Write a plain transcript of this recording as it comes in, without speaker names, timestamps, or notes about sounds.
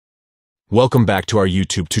Welcome back to our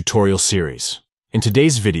YouTube tutorial series. In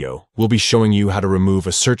today's video, we'll be showing you how to remove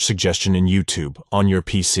a search suggestion in YouTube on your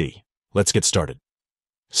PC. Let's get started.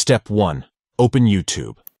 Step 1. Open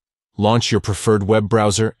YouTube. Launch your preferred web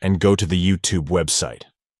browser and go to the YouTube website.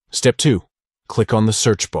 Step 2. Click on the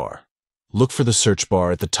search bar. Look for the search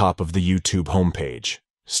bar at the top of the YouTube homepage.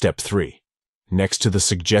 Step 3. Next to the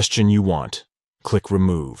suggestion you want, click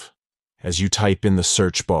Remove. As you type in the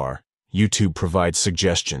search bar, YouTube provides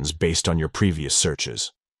suggestions based on your previous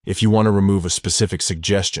searches. If you want to remove a specific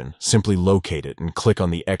suggestion, simply locate it and click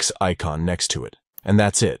on the X icon next to it. And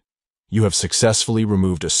that's it. You have successfully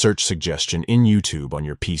removed a search suggestion in YouTube on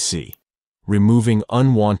your PC. Removing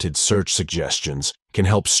unwanted search suggestions can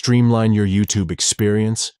help streamline your YouTube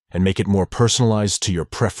experience and make it more personalized to your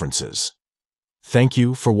preferences. Thank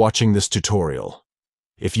you for watching this tutorial.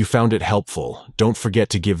 If you found it helpful, don't forget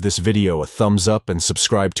to give this video a thumbs up and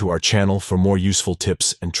subscribe to our channel for more useful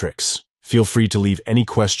tips and tricks. Feel free to leave any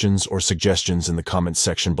questions or suggestions in the comments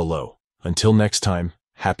section below. Until next time,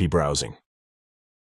 happy browsing.